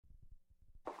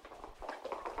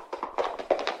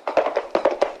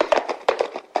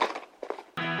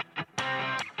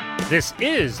This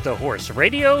is the Horse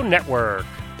Radio Network.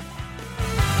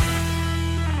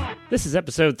 This is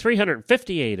episode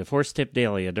 358 of Horse Tip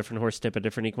Daily, a different horse tip, a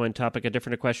different equine topic, a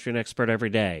different equestrian expert every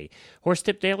day. Horse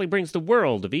Tip Daily brings the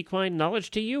world of equine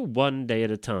knowledge to you one day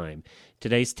at a time.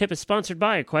 Today's tip is sponsored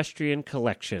by Equestrian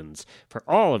Collections. For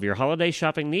all of your holiday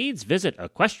shopping needs, visit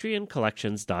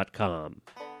equestriancollections.com.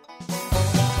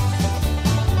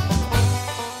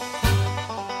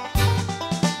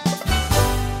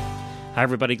 Hi,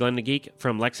 everybody. Glenn the Geek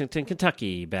from Lexington,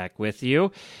 Kentucky, back with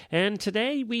you. And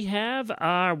today we have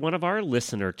one of our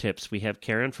listener tips. We have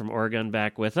Karen from Oregon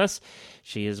back with us.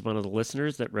 She is one of the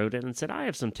listeners that wrote in and said, I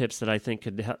have some tips that I think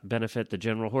could benefit the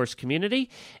general horse community.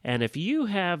 And if you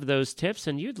have those tips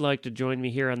and you'd like to join me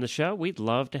here on the show, we'd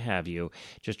love to have you.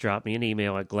 Just drop me an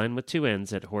email at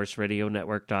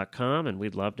glenn@horseradionetwork.com, and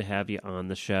we'd love to have you on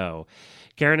the show.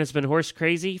 Karen has been horse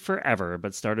crazy forever,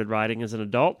 but started riding as an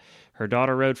adult. Her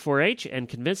daughter rode 4-H and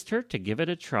convinced her to give it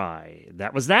a try.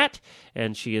 That was that,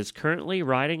 and she is currently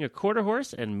riding a quarter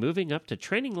horse and moving up to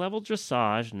training level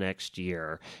dressage next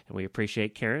year. And we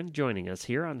appreciate Karen joining us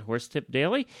here on Horse Tip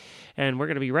Daily. And we're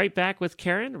going to be right back with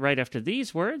Karen right after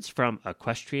these words from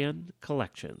Equestrian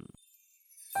Collections.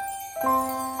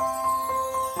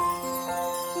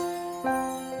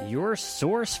 Your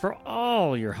source for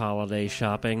all your holiday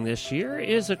shopping this year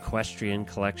is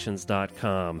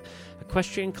EquestrianCollections.com.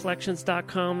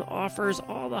 EquestrianCollections.com offers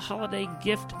all the holiday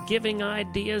gift-giving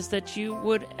ideas that you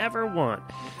would ever want.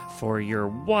 For your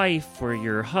wife, for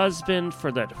your husband,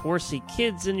 for that horsey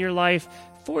kids in your life,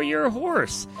 for your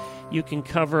horse. You can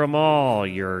cover them all.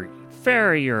 Your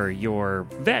farrier, your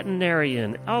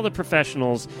veterinarian, all the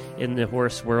professionals in the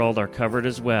horse world are covered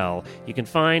as well. You can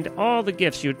find all the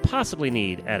gifts you'd possibly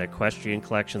need at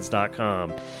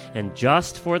EquestrianCollections.com. And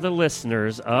just for the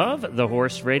listeners of the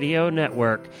Horse Radio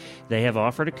Network, they have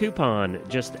offered a coupon.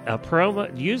 Just a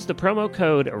promo. Use the promo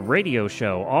code Radio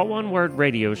Show, all one word,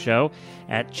 Radio Show,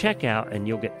 at checkout, and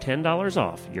you'll get $10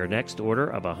 off your next order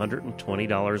of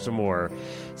 $120 or more.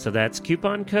 So that's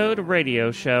coupon code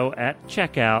Radio Show at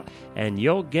checkout, and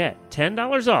you'll get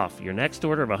 $10 off your next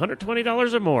order of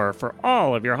 $120 or more for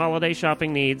all of your holiday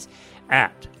shopping needs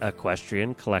at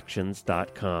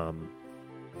EquestrianCollections.com.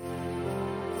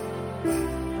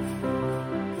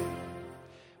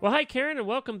 Well, hi, Karen, and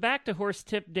welcome back to Horse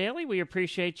Tip Daily. We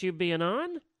appreciate you being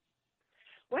on.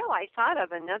 Well, I thought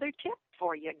of another tip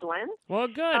for you, Glenn. Well,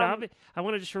 good. I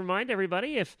want to just remind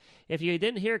everybody, if you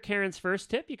didn't hear Karen's first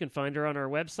tip, you can find her on our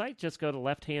website. Just go to the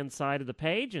left-hand side of the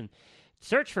page and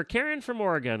search for Karen from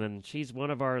Oregon, and she's one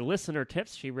of our listener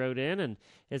tips. She wrote in and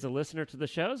is a listener to the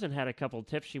shows and had a couple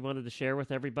tips she wanted to share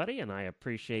with everybody, and I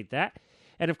appreciate that.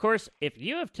 And, of course, if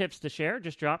you have tips to share,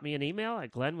 just drop me an email at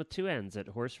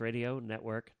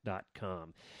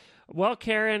glenn@horseradionetwork.com. Well,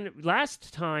 Karen,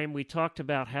 last time we talked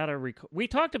about we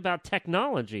talked about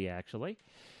technology, actually.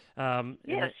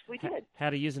 Yes, we did.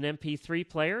 How to use an MP3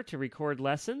 player to record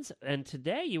lessons. And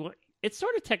today, it's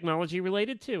sort of technology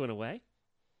related, too, in a way.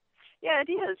 Yeah,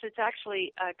 it is. It's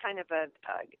actually kind of a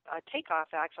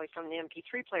takeoff, actually, from the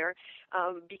MP3 player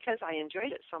because I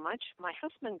enjoyed it so much. My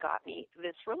husband got me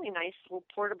this really nice little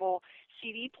portable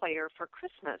CD player for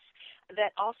Christmas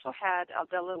that also had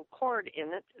the little cord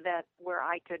in it where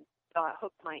I could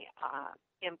hook my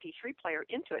MP3 player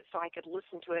into it so I could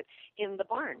listen to it in the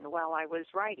barn while I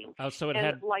was riding. Oh, so it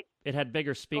had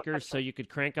bigger speakers so you could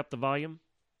crank up the volume?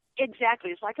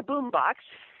 Exactly. It's like a BoomBox.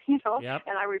 Yep.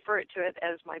 And I refer to it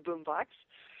as my BoomBox.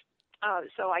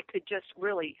 So I could just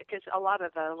really, because a lot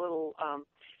of the little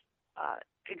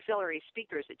auxiliary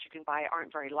speakers that you can buy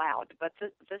aren't very loud, but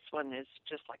this one is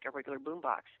just like a regular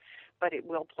BoomBox, but it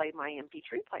will play my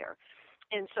MP3 player.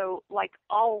 And so, like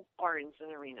all barns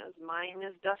and arenas, mine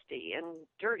is dusty and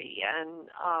dirty, and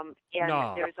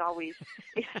there's always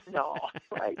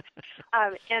right.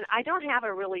 And I don't have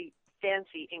a really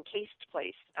fancy encased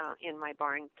place in my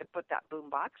barn to put that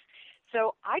boombox.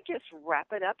 So I just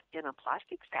wrap it up in a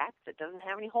plastic sack that doesn't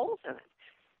have any holes in it.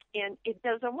 And it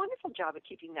does a wonderful job of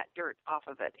keeping that dirt off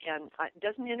of it. And it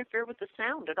doesn't interfere with the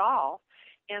sound at all.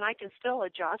 And I can still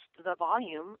adjust the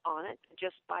volume on it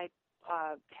just by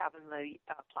having the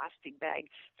plastic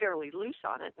bag fairly loose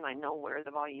on it, and I know where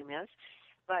the volume is.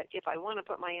 But if I want to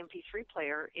put my MP3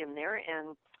 player in there,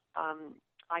 and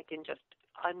I can just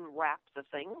unwrap the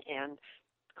thing and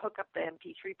hook up the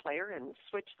MP3 player and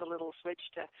switch the little switch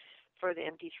for the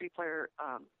MP3 player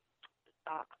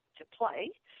to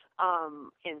play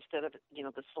instead of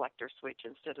the selector switch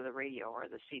instead of the radio or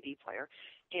the CD player,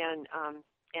 and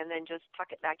then just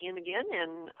tuck it back in again,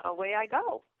 and away I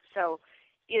go. So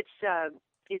it's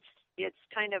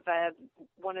kind of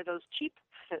one of those cheap,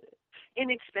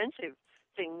 inexpensive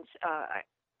things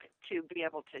to be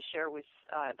able to share with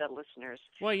the listeners.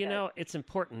 Well, it's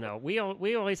important, though. We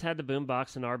always had the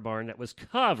BoomBox in our barn that was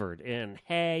covered in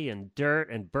hay and dirt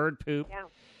and bird poop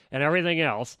and everything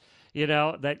else,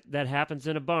 that happens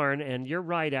in a barn. And you're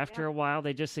right. After a while,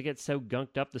 they just get so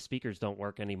gunked up, the speakers don't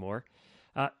work anymore.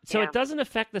 So it doesn't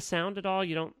affect the sound at all?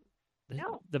 You don't?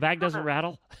 No. The bag doesn't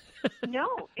rattle? No,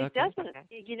 it doesn't.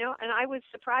 And I was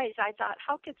surprised. I thought,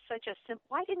 how could such a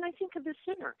why didn't I think of this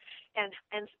sooner? And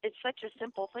it's such a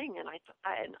simple thing. And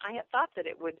I had thought that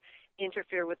it would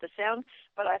interfere with the sound,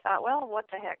 but I thought, well, what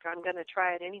the heck? I'm going to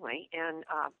try it anyway. And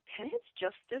it's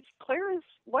just as clear as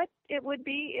what it would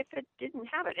be if it didn't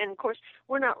have it. And of course,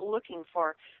 we're not looking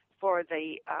for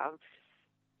the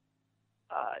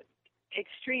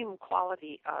extreme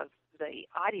quality of the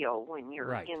audio when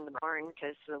you're in the barn,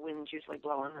 because the wind's usually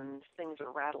blowing and things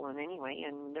are rattling anyway,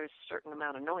 and there's a certain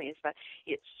amount of noise, but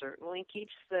it certainly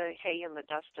keeps the hay and the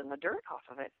dust and the dirt off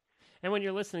of it. And when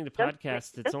you're listening to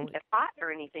podcasts, it doesn't get hot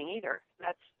or anything either.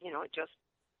 That's, it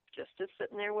just is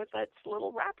sitting there with its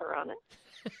little wrapper on it.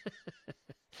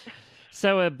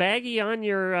 So a baggie on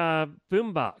your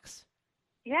BoomBox.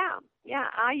 Yeah.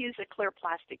 I use a clear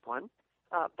plastic one,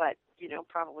 but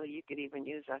probably you could even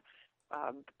use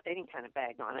any kind of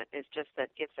bag on it. It's just that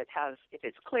if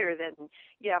it's clear, then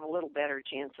you have a little better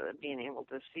chance of being able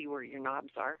to see where your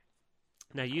knobs are.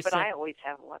 Now but I always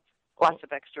have lots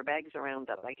of extra bags around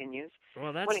that I can use.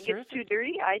 Well, that's when it terrific. Gets too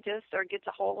dirty, or gets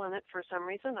a hole in it for some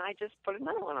reason, I just put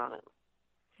another one on it.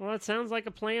 Well, it sounds like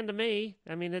a plan to me.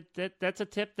 I mean, that's a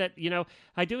tip that,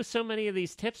 I do so many of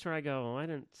these tips where I go, why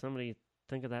didn't somebody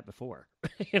think of that before?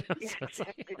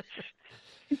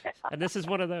 And this is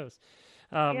one of those.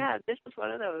 This is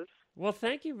one of those. Well,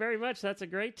 thank you very much. That's a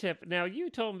great tip. Now, you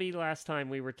told me last time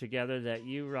we were together that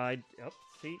you ride... Oh,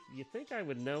 see, you think I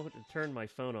would know to turn my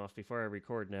phone off before I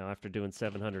record now after doing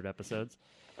 700 episodes.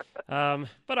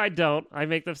 But I don't. I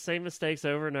make the same mistakes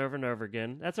over and over and over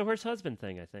again. That's a horse husband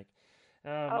thing, I think.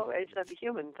 It's a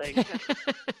human thing.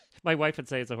 My wife would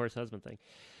say it's a horse husband thing.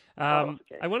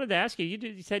 Okay. I wanted to ask you,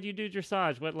 you said you do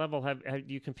dressage. What level have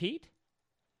you compete?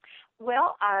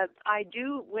 Well, I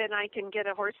do when I can get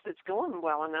a horse that's going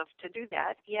well enough to do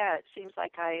that. Yeah, it seems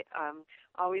like I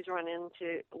always run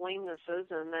into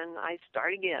lamenesses and then I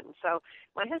start again. So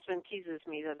my husband teases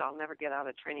me that I'll never get out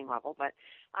of training level, but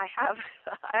I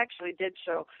actually did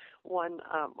show one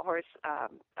horse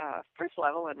first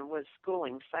level and was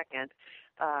schooling second,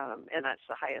 and that's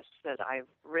the highest that I've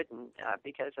ridden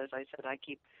because, as I said, I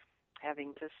keep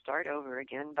having to start over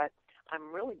again, but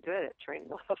I'm really good at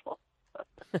training level.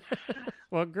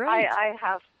 Well, great. I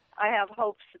have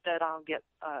hopes that I'll get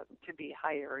to be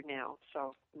higher now,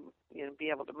 so be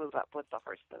able to move up with the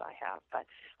horse that I have. But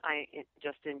I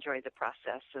just enjoy the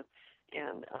process,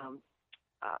 and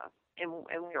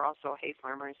we're also hay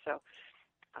farmers, so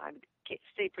I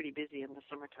stay pretty busy in the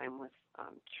summertime with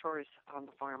chores on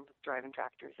the farm, driving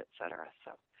tractors, etc.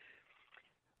 So.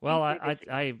 Well,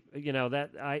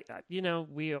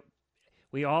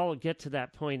 we all get to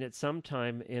that point at some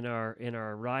time in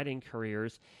our riding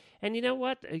careers. And you know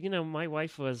what? My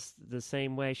wife was the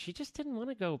same way. She just didn't want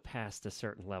to go past a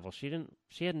certain level. She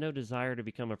had no desire to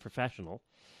become a professional.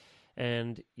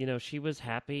 And, she was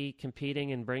happy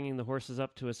competing and bringing the horses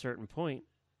up to a certain point,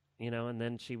 and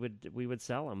then we would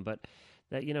sell them. But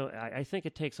that, I think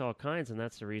it takes all kinds, and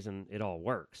that's the reason it all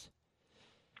works.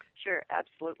 Sure,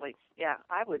 absolutely. Yeah,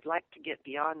 I would like to get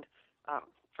beyond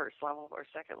first level or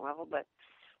second level, but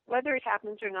whether it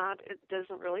happens or not, it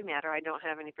doesn't really matter. I don't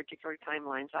have any particular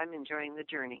timelines. I'm enjoying the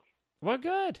journey. Well,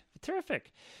 good.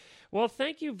 Terrific. Well,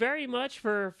 thank you very much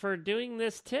for doing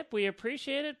this tip. We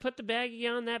appreciate it. Put the baggie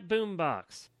on that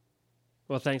BoomBox.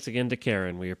 Well, thanks again to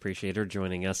Karen. We appreciate her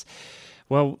joining us.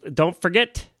 Well, don't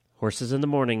forget, Horses in the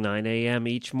Morning, 9 a.m.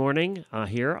 each morning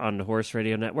here on the Horse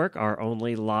Radio Network, our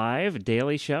only live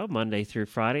daily show, Monday through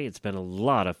Friday. It's been a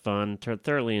lot of fun,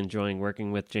 thoroughly enjoying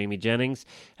working with Jamie Jennings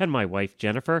and my wife,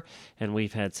 Jennifer. And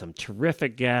we've had some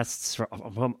terrific guests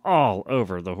from all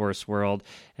over the horse world.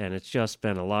 And it's just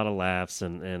been a lot of laughs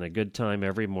and a good time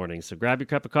every morning. So grab your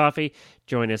cup of coffee.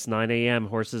 Join us 9 a.m.,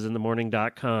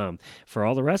 horsesinthemorning.com. For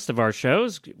all the rest of our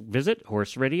shows, visit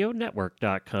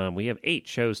horseradionetwork.com. We have 8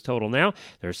 shows total now.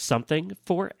 There's something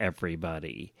for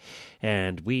everybody.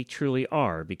 And we truly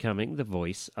are becoming the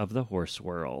voice of the horse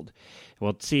world.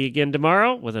 We'll see you again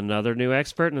tomorrow with another new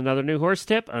expert and another new horse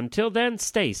tip. Until then,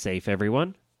 stay safe,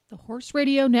 everyone. The Horse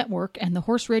Radio Network and the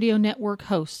Horse Radio Network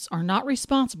hosts are not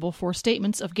responsible for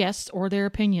statements of guests or their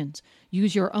opinions.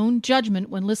 Use your own judgment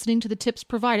when listening to the tips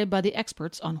provided by the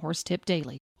experts on Horse Tip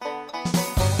Daily.